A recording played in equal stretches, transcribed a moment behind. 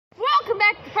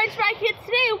French Fry Kids.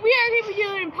 Today we are going to be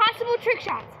doing impossible trick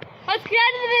shots. Let's get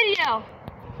out of the video.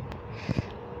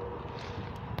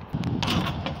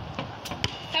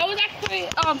 That was actually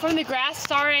from the grass.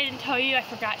 Sorry I didn't tell you, I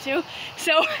forgot to.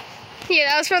 So yeah,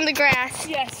 that was from the grass.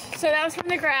 Yes, so that was from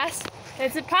the grass.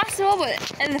 It's impossible,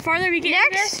 but and the farther we get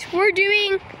next, we're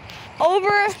doing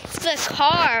over the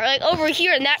car, like over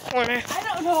here in that corner. I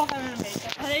don't know if I'm going to make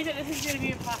it. I think that this is going to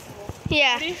be impossible.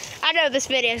 Yeah, Ready? I know this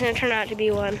video is going to turn out to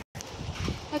be one.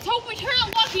 Let's hope we turn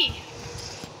out lucky.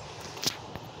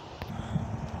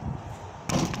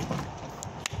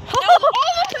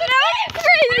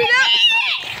 Crazy.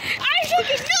 I took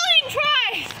a million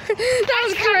tries. That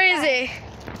was crazy.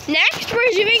 Next,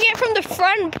 we're doing it from the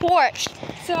front porch.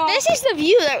 So this is the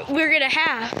view that we're going to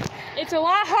have. It's a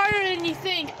lot harder than you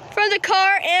think. From the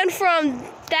car and from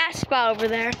that spot over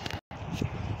there.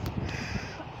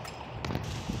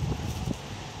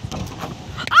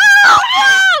 Oh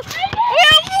no! We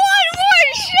have one more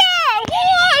shot!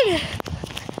 1!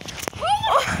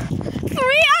 3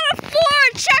 out of 4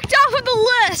 checked off of the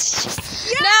list.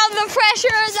 Yes. Now the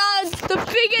pressure is on the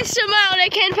biggest amount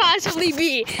it can possibly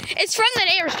be. It's from the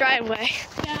neighbor's driveway.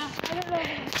 Yeah, I don't know.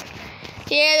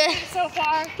 Yeah. So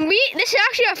far. This is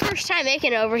actually our first time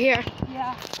making it over here.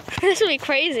 Yeah. This will be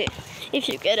crazy if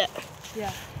you get it.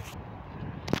 Yeah.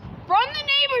 From the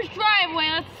neighbor's driveway,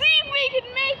 let's see if we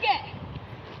can make it.